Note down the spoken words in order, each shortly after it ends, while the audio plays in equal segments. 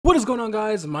What is going on,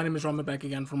 guys? My name is Ramen, back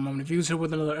again from Moment of Views here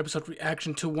with another episode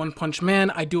reaction to One Punch Man.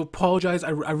 I do apologize. I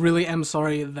really am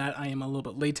sorry that I am a little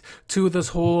bit late to this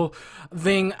whole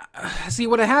thing. See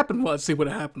what happened was.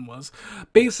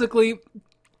 Basically,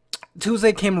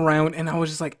 Tuesday came around and I was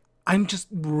just like, I'm just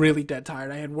really dead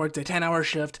tired. I had worked a 10-hour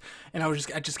shift and I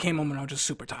just came home and I was just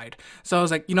super tired. So I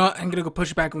was like, you know what? I'm gonna go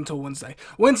push it back until Wednesday.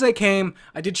 Wednesday came,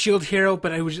 I did Shield Hero,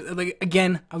 but I was just, like,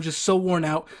 again, I was just so worn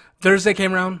out. Thursday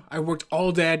came around, I worked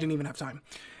all day, I didn't even have time.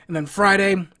 And then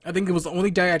Friday, I think it was the only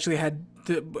day I actually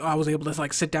I was able to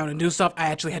like sit down and do stuff. I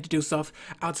actually had to do stuff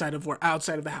outside of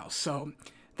the house. So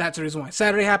that's the reason why.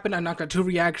 Saturday happened, I knocked out 2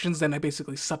 reactions, then I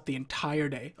basically slept the entire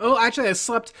day. Oh, actually I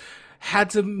slept, had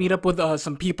to meet up with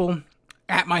some people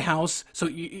at my house, so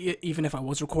even if I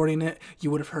was recording it,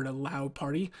 you would have heard a loud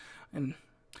party, and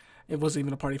it wasn't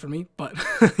even a party for me, but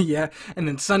yeah. And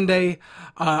then Sunday,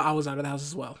 I was out of the house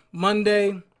as well.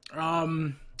 Monday,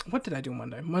 what did I do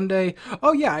Monday?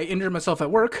 Oh yeah, I injured myself at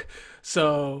work,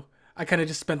 so I kind of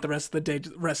just spent the rest of the day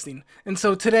resting. And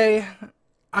so today,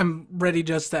 I'm ready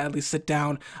just to at least sit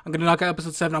down. I'm gonna knock out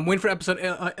episode 7. I'm waiting for episode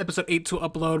 8 to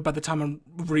upload by the time I'm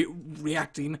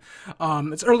reacting.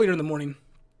 It's earlier in the morning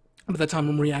by the time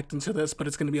I'm reacting to this, but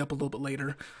it's gonna be up a little bit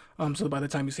later. So by the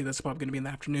time you see this, it's probably gonna be in the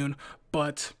afternoon.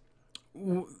 But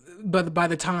by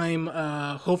the time,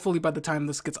 hopefully by the time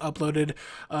this gets uploaded,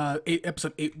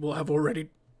 episode 8 will have already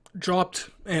dropped,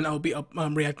 and I'll be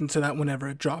reacting to that whenever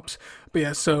it drops. But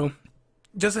yeah, so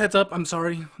just a heads up, I'm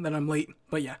sorry that I'm late,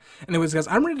 but yeah. Anyways, guys,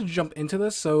 I'm ready to jump into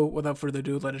this, so without further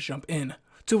ado, let us jump in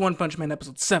to One Punch Man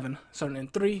episode 7, starting in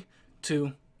 3,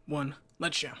 2, 1,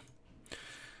 let's jam.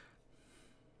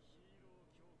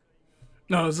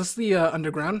 No, is this the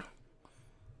underground?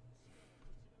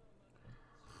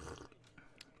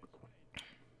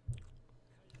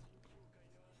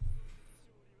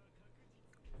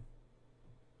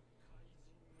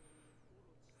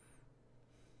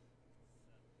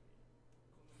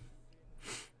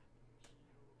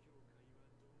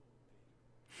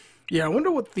 Yeah, I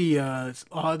wonder what the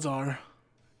odds are.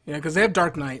 Yeah, because they have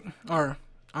Dark Knight. Or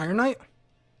Iron Knight?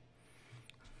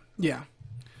 Yeah.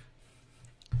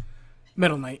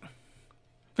 Metal Knight.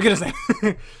 Forget his name.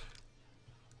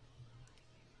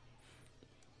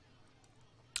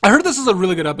 I heard this is a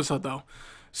really good episode, though.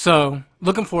 So,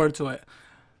 looking forward to it.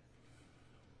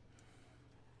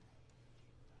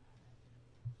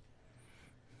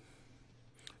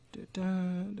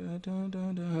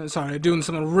 Sorry, doing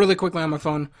something really quickly on my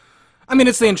phone. I mean,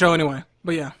 it's the intro anyway,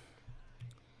 but yeah.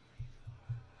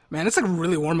 Man, it's like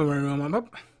really warm in my room.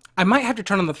 I might have to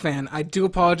turn on the fan. I do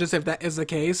apologize if that is the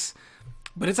case,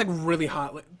 but it's like really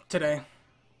hot today.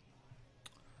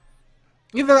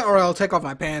 Either that or I'll take off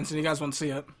my pants and you guys won't see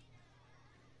it.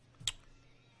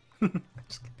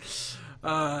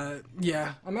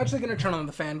 Yeah, I'm actually gonna turn on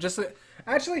the fan just to,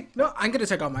 actually, no, I'm gonna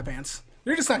take off my pants.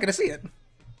 You're just not gonna see it.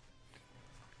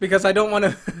 Because I don't want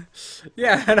to,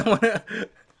 yeah, I don't want to,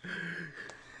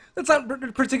 that's not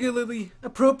particularly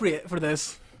appropriate for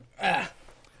this.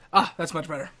 That's much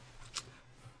better.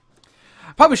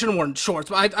 Probably shouldn't have worn shorts,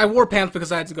 but I wore pants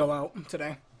because I had to go out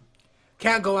today.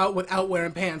 Can't go out without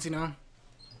wearing pants, you know?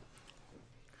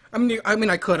 I mean,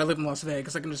 I could. I live in Las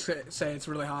Vegas. I can just say it's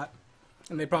really hot.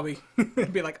 And they'd probably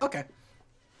be like, okay.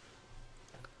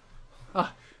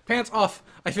 Pants off.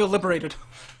 I feel liberated.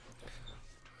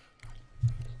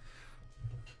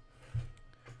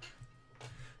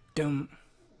 Dumb.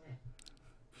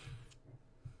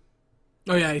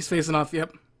 Oh yeah, he's facing off,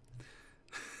 yep.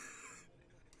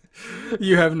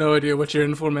 You have no idea what you're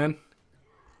in for, man.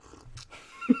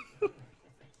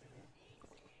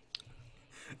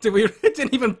 We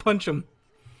didn't even punch him.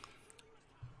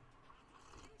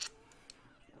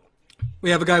 We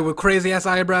have a guy with crazy ass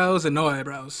eyebrows and no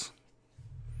eyebrows.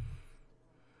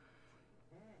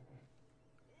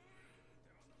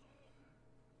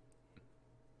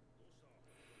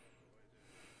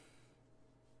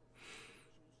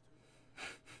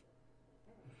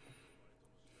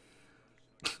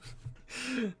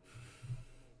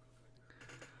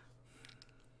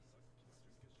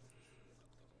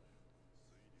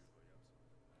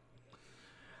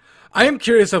 I am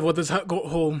curious of what this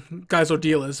whole guy's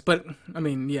ordeal is, but, I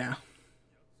mean, yeah.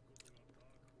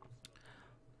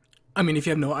 I mean, if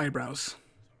you have no eyebrows.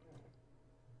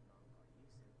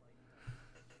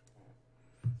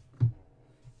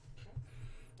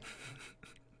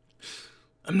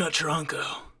 I'm not your uncle.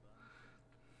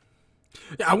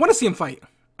 Yeah, I want to see him fight.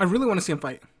 I really want to see him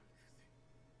fight.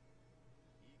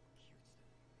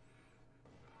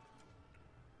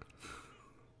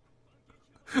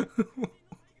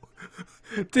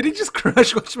 Did he just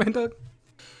crush Watchman Dog?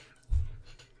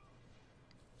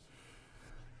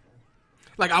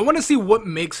 Like, I want to see what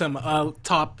makes him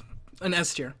top an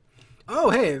S tier.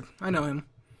 Oh, hey, I know him.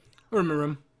 I remember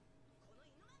him.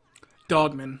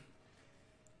 Dogman.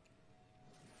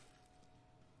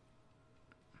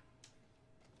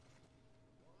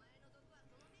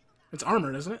 It's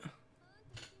armored, isn't it?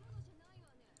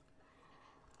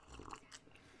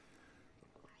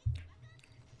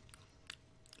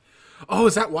 Oh,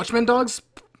 is that Watchmen dogs?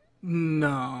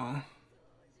 No. I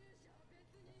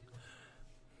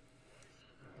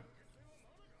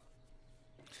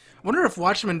wonder if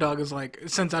Watchmen dog is like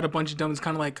sends out a bunch of dummies,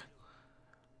 kind of like.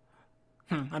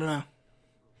 I don't know.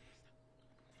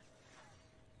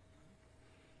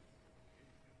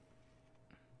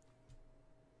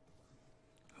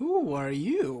 Who are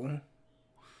you?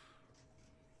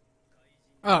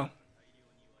 Oh.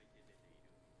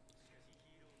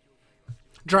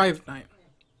 Drive Night.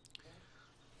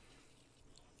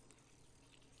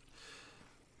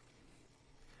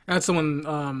 That's the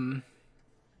one,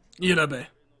 Irabe.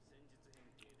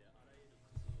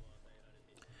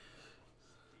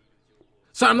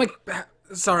 So I'm like,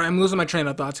 sorry, I'm losing my train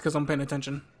of thoughts because I'm paying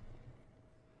attention.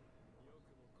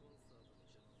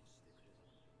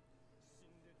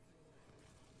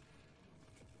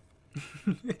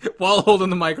 While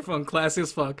holding the microphone, classy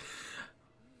as fuck.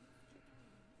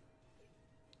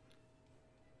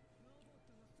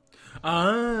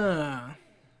 Ah.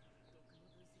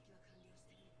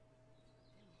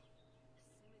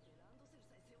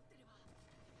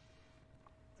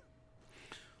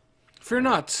 Fear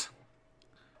not.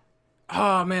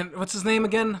 Oh man, what's his name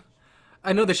again?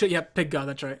 I know the shit. Yeah, Pig God.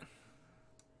 That's right.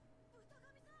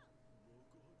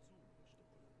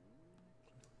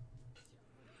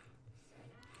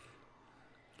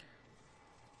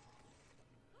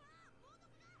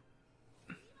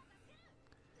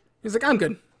 He's like, I'm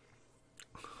good.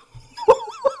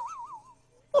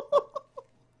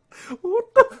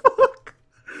 What the fuck?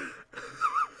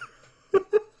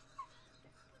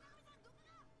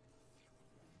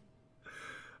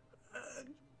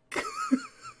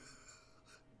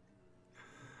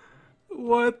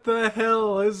 What the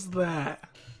hell is that?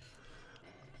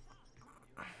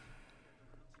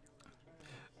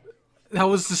 That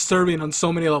was disturbing on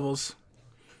so many levels.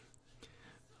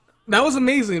 That was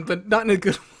amazing, but not in a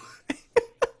good way.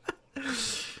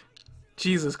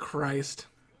 Jesus Christ.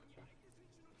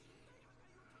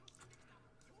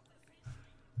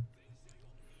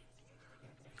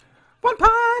 One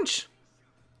punch!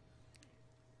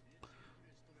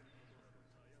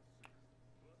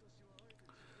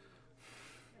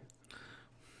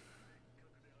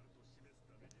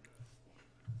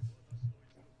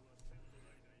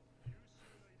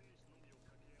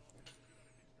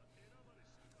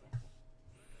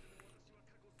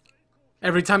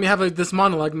 Every time you have this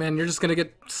monologue, man, you're just gonna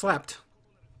get slapped.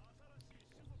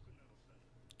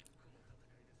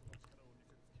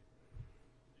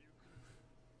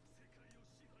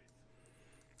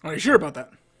 Are you sure about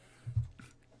that?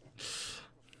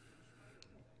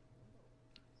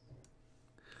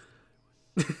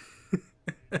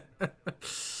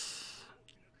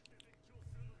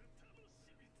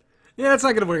 Yeah, it's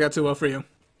not gonna work out too well for you.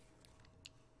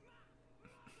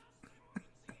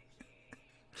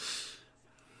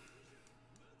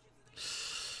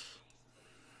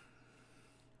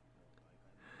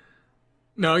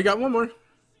 No, you got one more.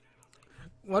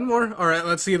 One more? Alright,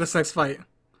 let's see this next fight.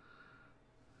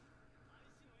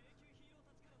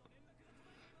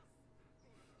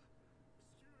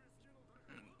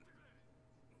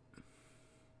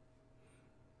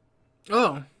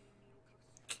 Oh.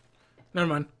 Never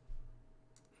mind.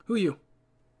 Who are you?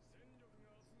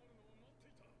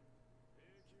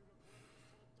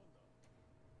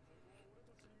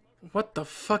 What the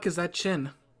fuck is that chin?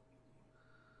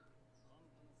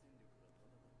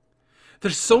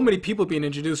 There's so many people being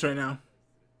introduced right now.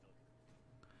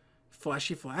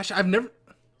 Flashy Flash? I don't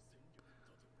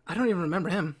even remember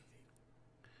him.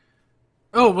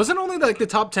 Oh, wasn't only like the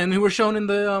top 10 who were shown in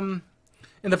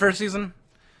the first season?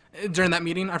 During that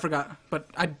meeting? I forgot. But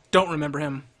I don't remember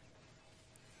him.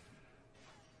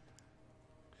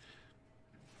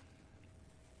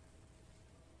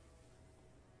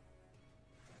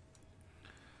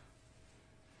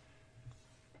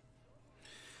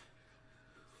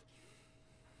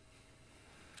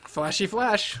 Flashy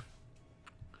Flash.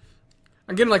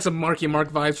 I'm getting like some Marky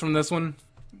Mark vibes from this one.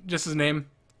 Just his name.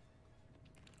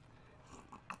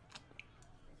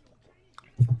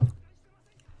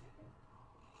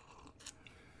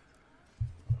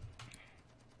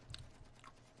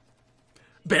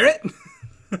 Barrett?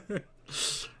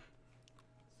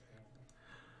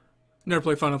 Never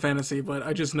played Final Fantasy, but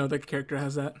I just know that character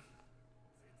has that.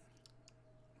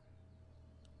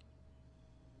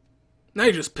 Now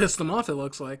you just pissed them off, it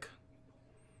looks like.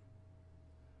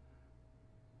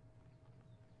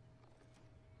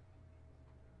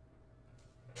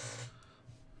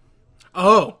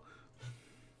 Oh.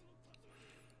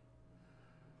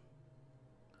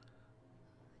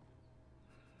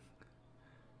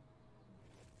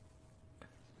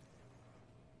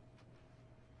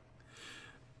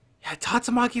 Yeah,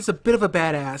 Tatsumaki's a bit of a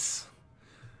badass.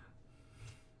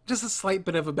 Just a slight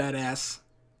bit of a badass.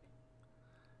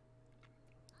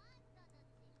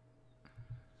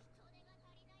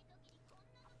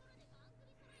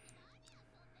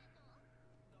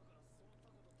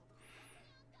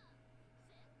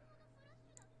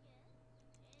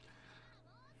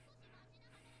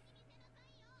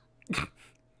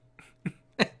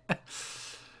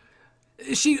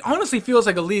 She honestly feels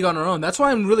like a league on her own. That's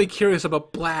why I'm really curious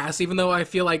about Blast, even though I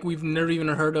feel like we've never even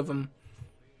heard of him.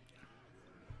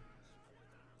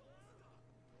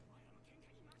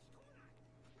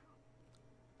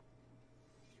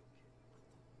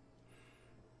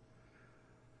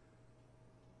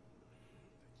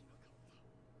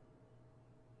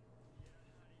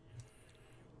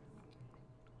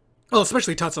 Well,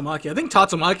 especially Tatsumaki. I think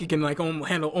Tatsumaki can like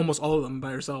handle almost all of them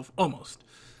by herself. Almost.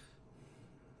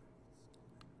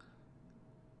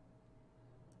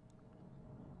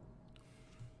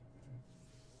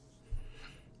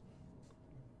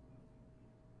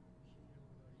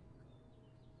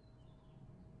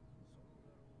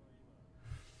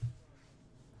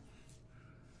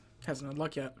 Hasn't had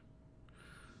luck yet.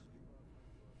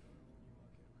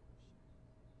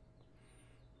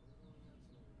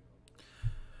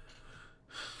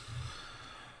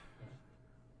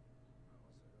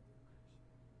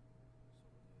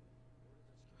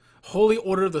 Holy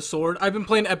Order of the Sword. I've been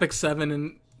playing Epic 7,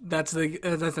 and that's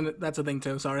a thing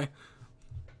too. Sorry.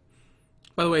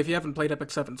 By the way, if you haven't played Epic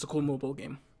 7, it's a cool mobile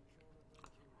game.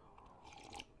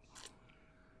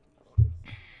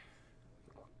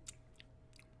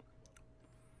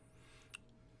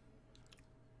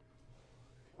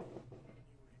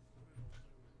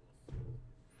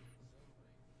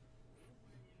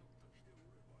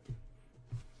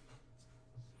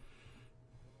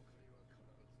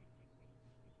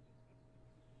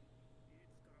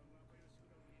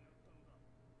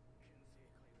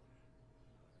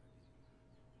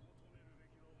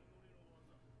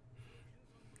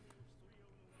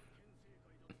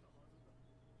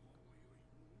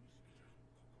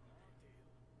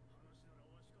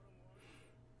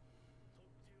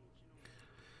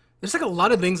 There's like a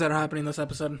lot of things that are happening this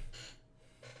episode.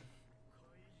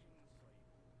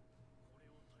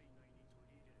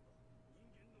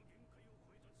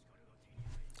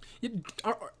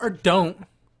 Or don't.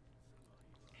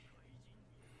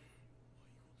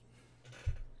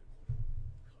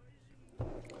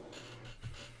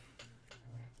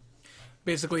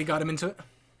 Basically got him into it.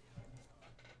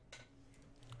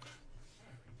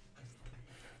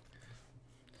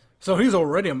 So he's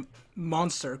already a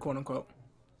monster, quote unquote.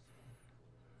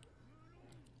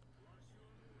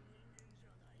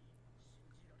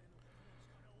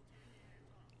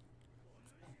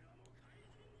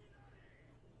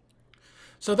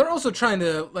 So they're also trying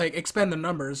to like expand the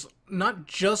numbers, not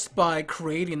just by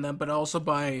creating them, but also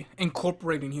by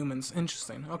incorporating humans.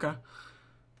 Interesting. Okay.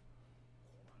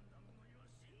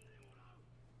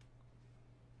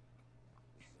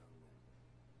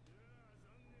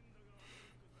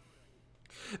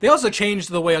 They also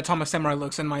changed the way Atomic Samurai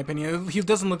looks, in my opinion. He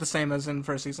doesn't look the same as in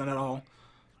first season at all.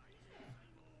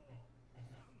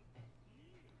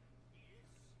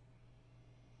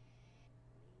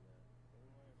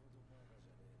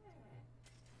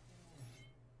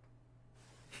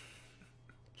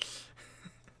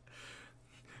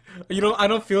 I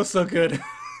don't feel so good.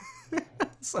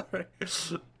 Sorry.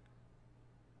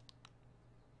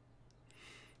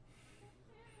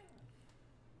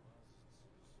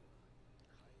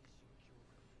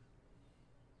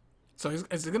 So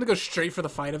is he gonna go straight for the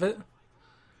fight of it?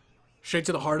 Straight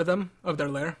to the heart of them, of their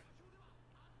lair?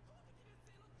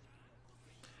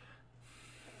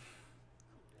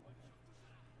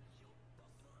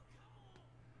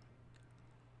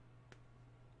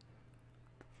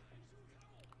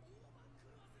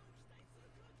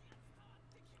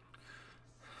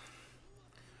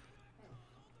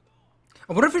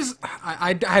 I wonder if he's...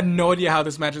 I have no idea how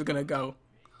this match is gonna go.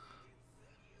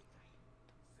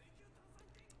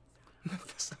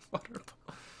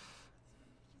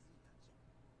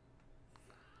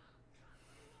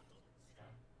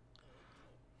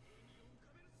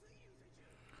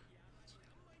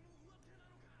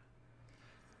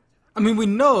 I mean, we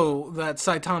know that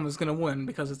Saitama is gonna win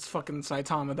because it's fucking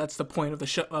Saitama. That's the point of the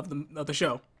show. Of the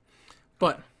show,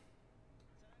 but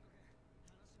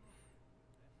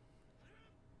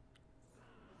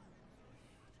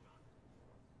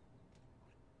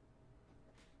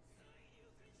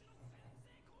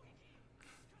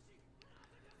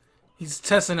He's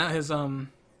testing out his wonder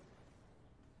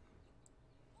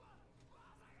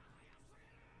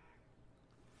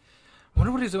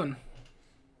what he's doing.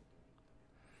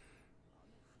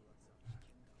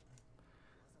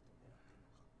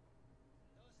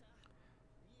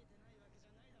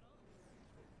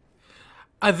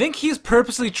 I think he's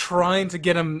purposely trying to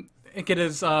get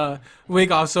his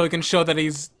wig off so he can show that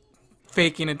he's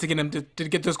faking it to get him to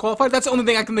get disqualified. That's the only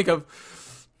thing I can think of.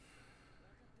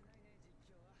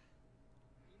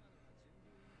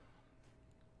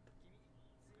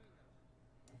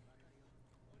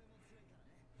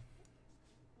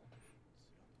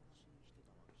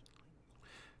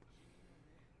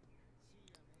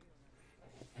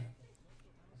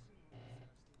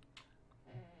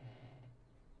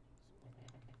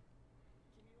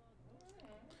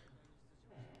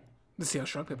 Let's see how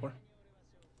strong people are.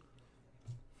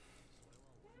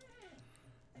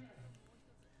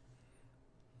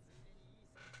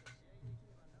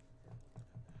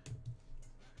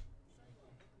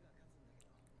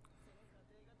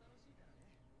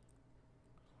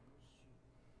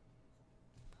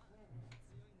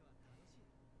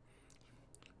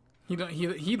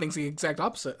 He thinks the exact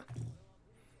opposite.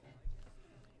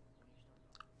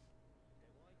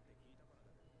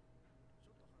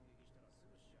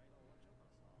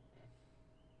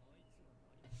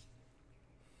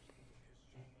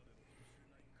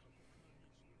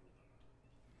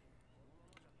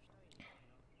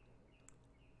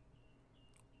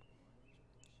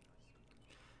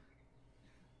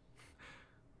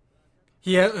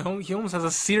 He almost has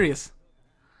a serious.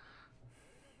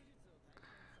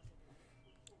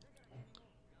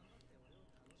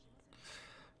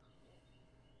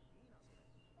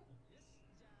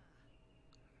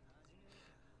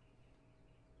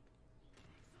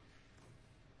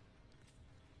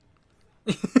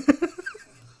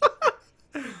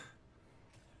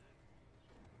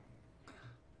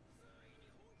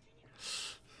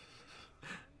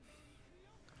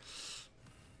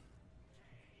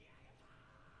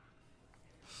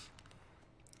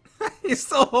 He's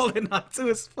still holding on to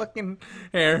his fucking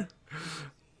hair.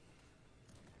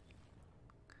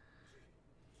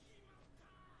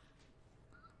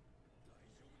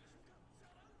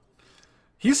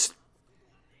 He's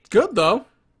good though.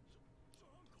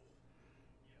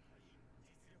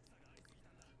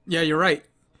 Yeah, you're right.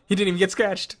 He didn't even get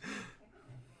scratched.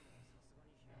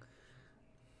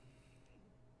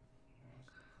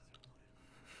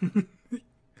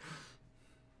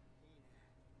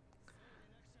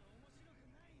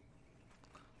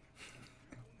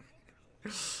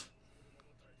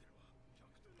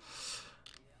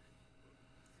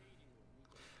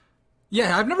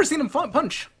 Yeah, I've never seen him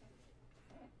punch.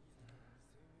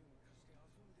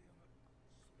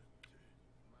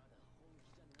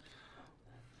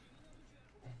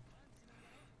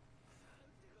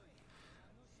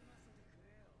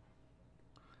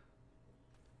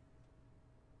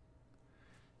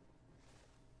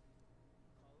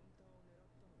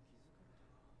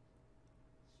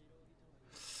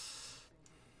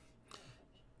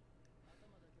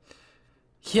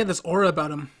 He had this aura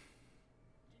about him.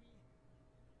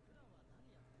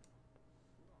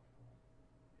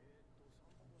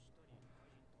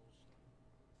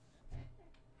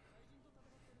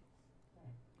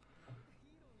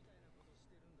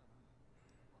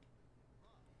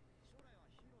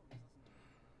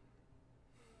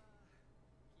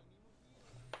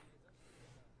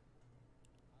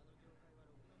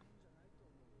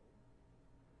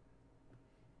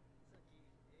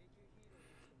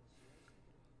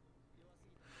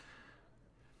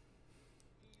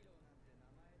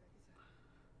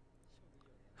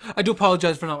 I do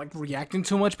apologize for not like reacting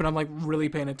too much, but I'm like really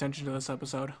paying attention to this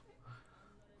episode.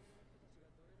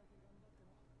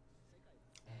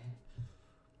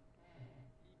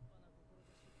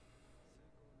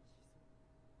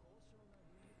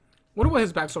 Wonder what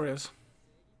his backstory is.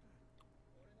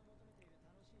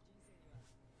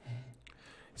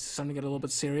 It's starting to get a little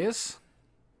bit serious.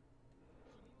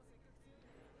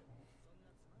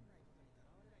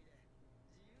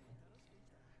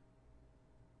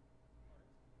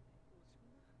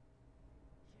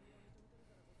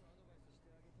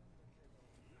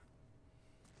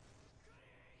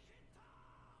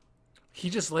 He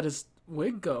just let his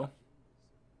wig go.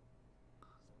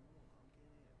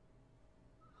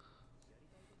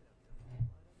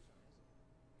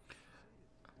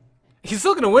 He's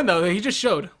still gonna win though. He just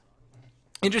showed.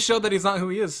 He just showed that he's not who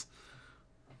he is.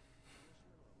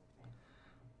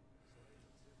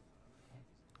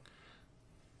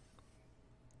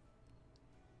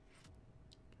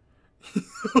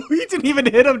 He didn't even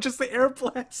hit him, just the air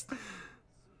blast.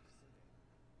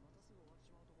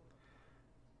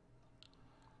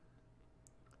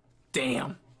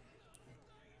 Damn.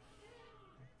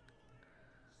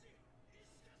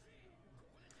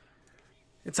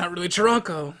 It's not really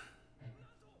Chironko.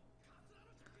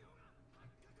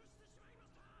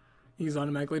 He's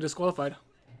automatically disqualified.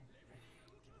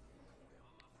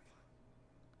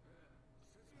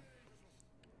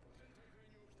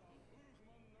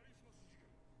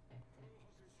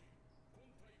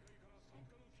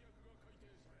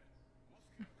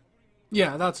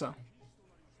 Yeah, that's so.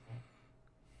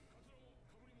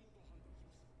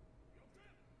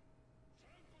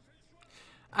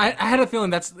 I had a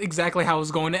feeling that's exactly how it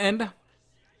was going to end.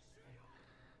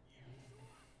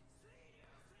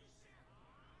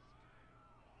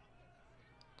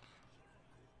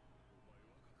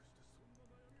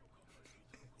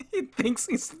 He thinks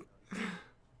he's...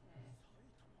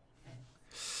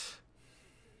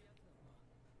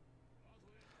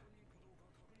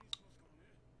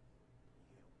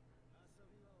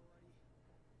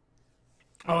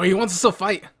 Oh, he wants to still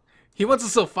fight. He wants to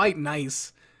still fight.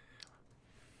 Nice.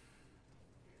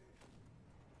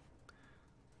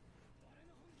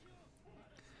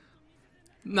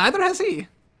 Neither has he.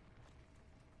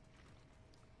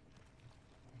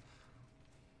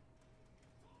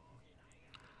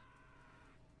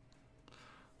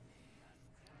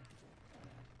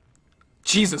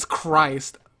 Jesus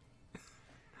Christ.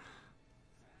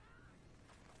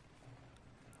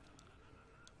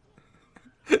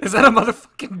 Is that a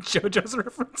motherfucking JoJo's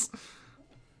reference?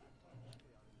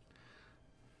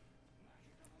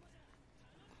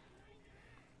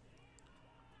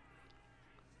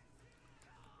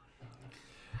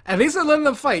 At least they're letting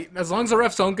them fight, as long as the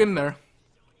refs don't get in there.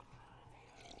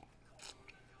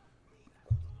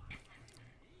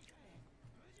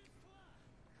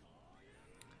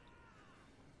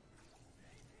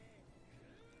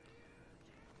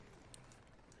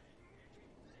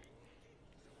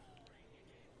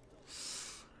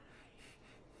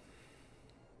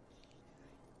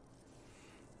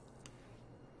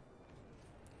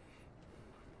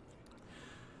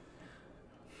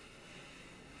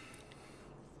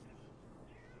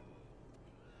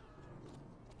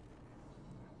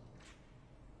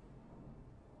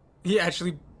 He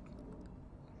actually...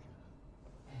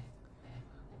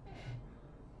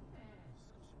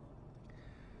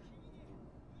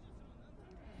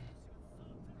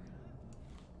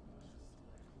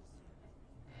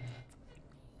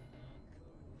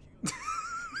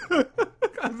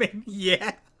 I mean,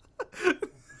 yeah.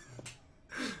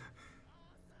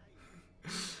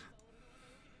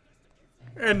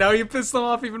 And now you pissed them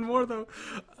off even more, though.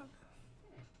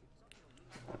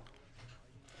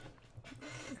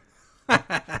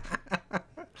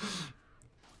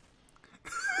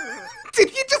 Did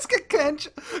he just get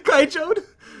Kaijo'd?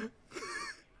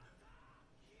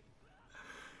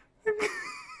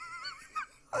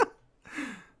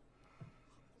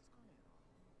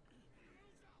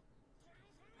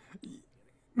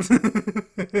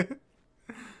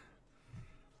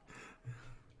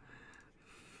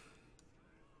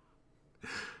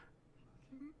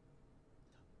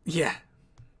 Yeah.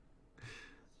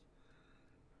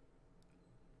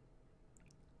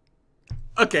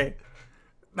 Okay.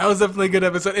 That was definitely a good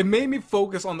episode. It made me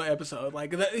focus on the episode.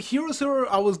 Like, the Hero's Hero,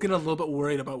 I was getting a little bit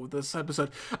worried about with this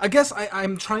episode. I guess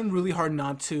I'm trying really hard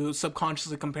not to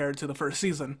subconsciously compare it to the first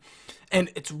season.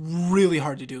 And it's really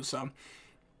hard to do so.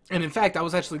 And in fact, I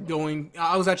was actually doing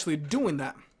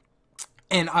that.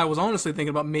 And I was honestly thinking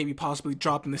about maybe possibly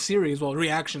dropping the series, well,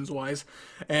 reactions-wise,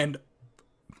 and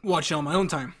watching it on my own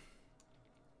time.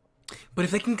 But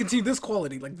if they can continue this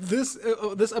quality, like this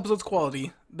episode's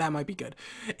quality, that might be good.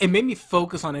 It made me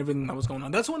focus on everything that was going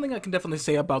on. That's one thing I can definitely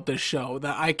say about this show,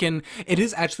 that it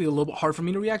is actually a little bit hard for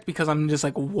me to react because I'm just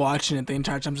like watching it the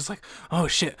entire time. I'm just like, oh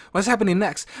shit, what's happening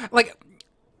next? Like,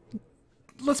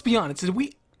 let's be honest, did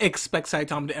we expect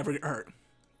Saitama to ever get hurt?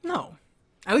 No.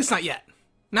 At least not yet.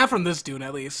 Not from this dude,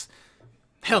 at least.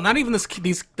 Hell, not even this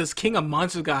King of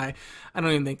Monsters guy. I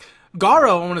don't even think.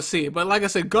 Garo, I want to see. But like I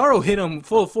said, Garo hit him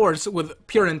full force with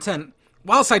pure intent.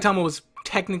 While Saitama was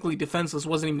technically defenseless,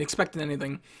 wasn't even expecting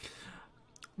anything.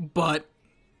 But,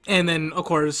 and then, of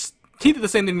course, he did the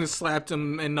same thing, just slapped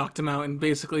him and knocked him out and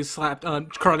basically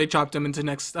karate chopped him into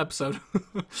next episode.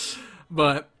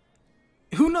 But,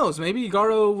 who knows? Maybe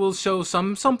Garo will show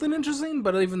something interesting,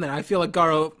 but even then, I feel like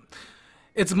Garo,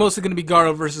 it's mostly going to be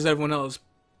Garo versus everyone else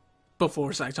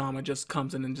before Saitama just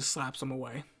comes in and just slaps him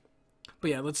away. But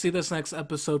yeah, let's see this next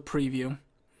episode preview.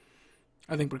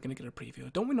 I think we're going to get a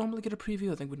preview. Don't we normally get a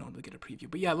preview? I think we normally get a preview.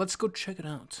 But yeah, let's go check it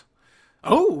out.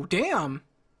 Oh, damn.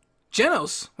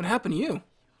 Genos, what happened to you?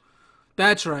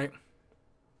 That's right.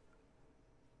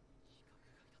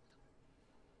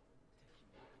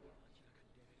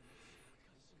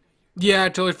 Yeah, I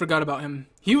totally forgot about him.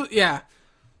 Yeah.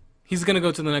 He's gonna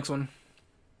go to the next one.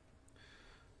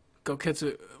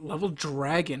 Goketsu. Level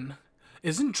Dragon.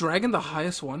 Isn't Dragon the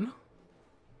highest one?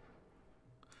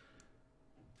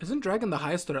 Isn't Dragon the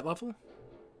highest threat level?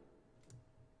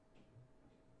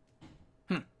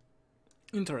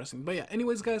 Interesting. But yeah,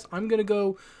 anyways, guys, I'm gonna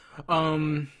go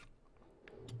upload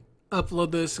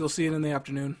this. You'll see it in the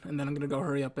afternoon. And then I'm gonna go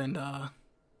hurry up and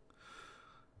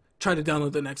try to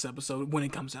download the next episode when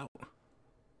it comes out.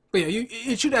 But yeah,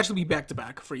 it should actually be back to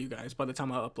back for you guys by the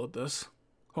time I upload this.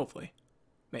 Hopefully.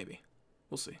 Maybe.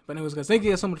 We'll see. But anyways, guys, thank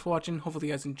you guys so much for watching. Hopefully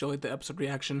you guys enjoyed the episode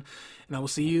reaction. And I will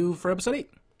see you for episode 8,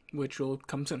 which will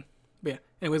come soon. But yeah,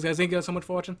 anyways, guys, thank you guys so much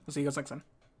for watching. I'll see you guys next time.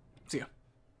 See ya.